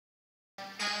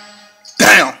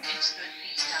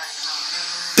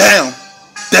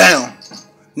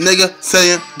nigga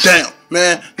saying damn.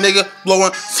 Man, nigga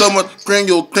blowing so much green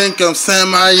you'll think I'm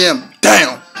Sam I am.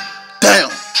 Damn, damn,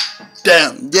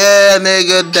 damn, yeah,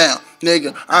 nigga, damn.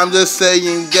 Nigga, I'm just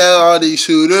saying, get all these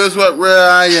shooters, what where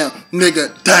I am.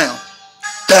 Nigga, down,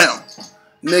 down.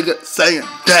 Nigga saying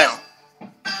down.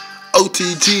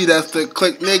 O.T.G, that's the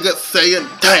click, nigga saying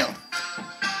down.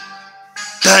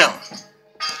 Down.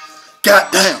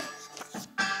 Got down.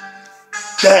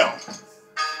 Down.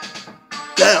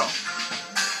 Down.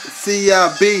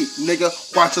 CIB,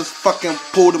 nigga, watch us fucking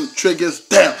pull them triggers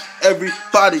down.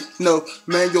 Everybody know,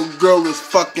 man, your girl is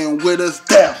fucking with us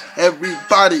down.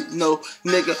 Everybody know,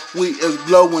 nigga, we is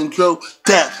blowing dro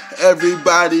down.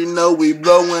 Everybody know we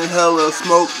blowing hella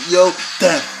smoke, yo,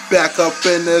 down. Back up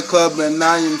in the club and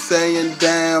I am saying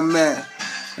damn, man.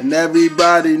 And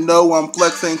everybody know I'm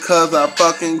flexing cause I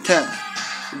fucking can.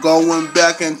 Going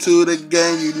back into the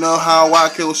game, you know how I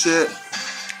kill shit.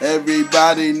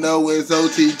 Everybody know it's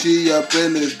O.T.G up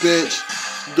in this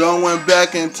bitch. Going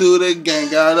back into the game,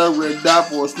 got a red dot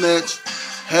for a snitch.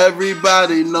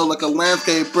 Everybody know like a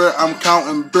landscaper, I'm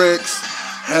counting bricks.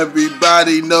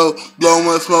 Everybody know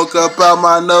blowing smoke up out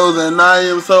my nose and I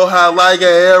am so high like an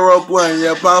aeroplane.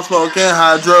 Yep, I'm smoking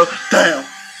hydro. Damn,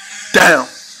 damn,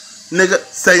 nigga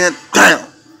saying damn,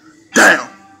 damn,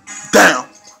 damn.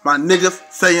 My niggas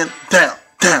saying damn,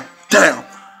 damn, damn,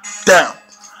 damn.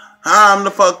 I'm the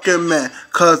fucking man,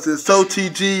 cause it's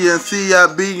O.T.G and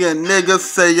CIB and niggas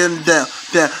saying damn,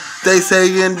 damn. They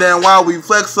saying damn why we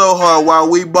flex so hard, why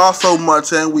we ball so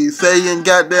much, and we saying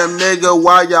goddamn nigga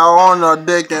why y'all on our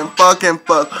dick and fucking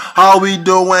fuck. All we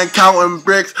doing counting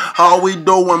bricks, all we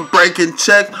doing breaking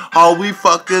checks, all we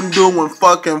fucking doing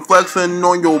fucking flexing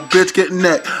on your bitch getting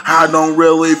neck. I don't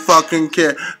really fucking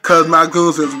care, cause my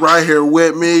goons is right here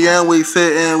with me and we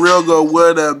sitting real good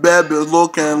with a bad bitch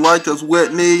looking like this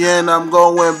Whitney and I'm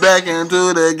going back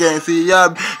into the game.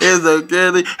 CIB is a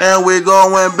kitty and we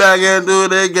going back into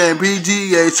the game.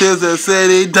 PGH is the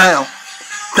city down,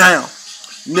 down.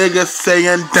 Niggas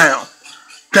saying down,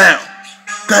 down,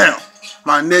 down.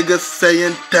 My niggas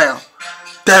saying down,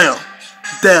 down,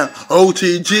 down.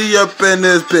 O.T.G up in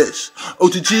this bitch.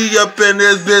 O.T.G up in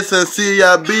this bitch and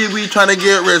CIB we tryna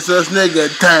get rich. This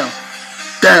nigga down,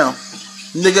 down.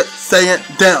 Nigga saying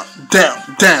down, down,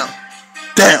 down,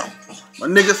 down. My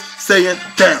niggas saying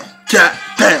down, got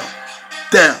down,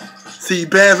 down. See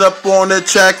Bandz up on the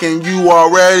track and you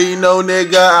already know,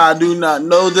 nigga, I do not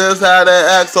know just how to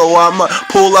act, so I'ma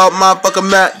pull out my fucking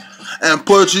mat and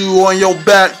put you on your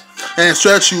back and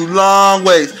stretch you long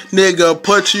ways, nigga,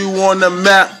 put you on the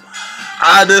map.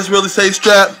 I just really say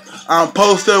strap. I'm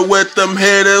posted with them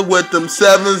hitters, with them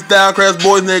sevens down, crash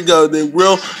boys, nigga, the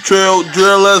real trail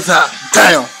drillers hot.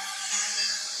 Damn,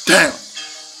 damn,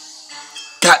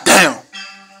 got down,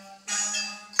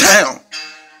 down.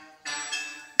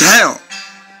 Down.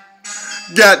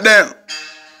 Goddamn.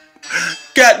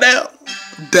 Goddamn.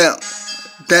 Down.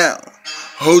 Down.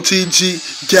 O.T.G.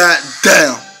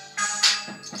 Goddamn.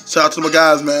 Shout out to my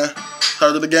guys, man. Shout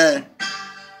out to the gang.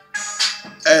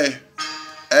 Hey.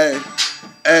 Hey.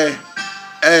 Hey.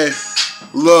 Hey.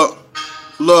 Look.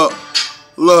 Look.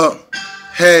 Look.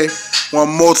 Hey. One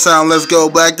more time, let's go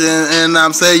back in, and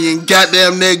I'm saying,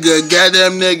 goddamn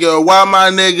nigga, why my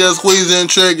niggas squeezing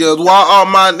triggers, why all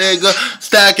my niggas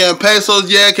stacking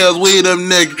pesos, yeah, cause we them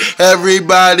niggas,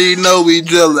 everybody know we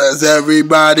drillers,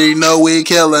 everybody know we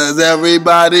killers,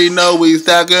 everybody know we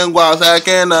stacking guap,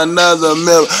 stacking another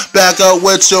mill, back up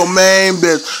with your main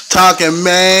bitch, talking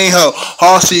main hoe,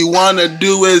 all she wanna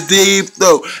do is deep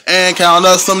throat, and count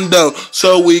us some dough,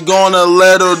 so we gonna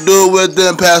let her do it,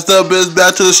 then pass the bitch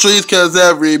back to the streets, cause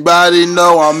everybody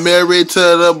know I'm married to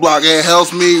the block. It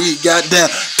helps me eat. Goddamn,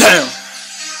 down,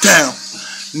 down.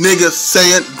 Niggas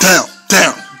saying down,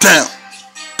 down, down,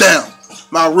 down.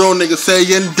 My real niggas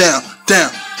saying down,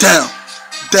 down, down,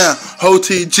 down.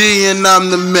 O.T.G and I'm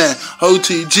the man.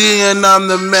 O.T.G and I'm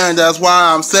the man. That's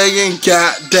why I'm saying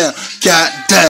goddamn, goddamn.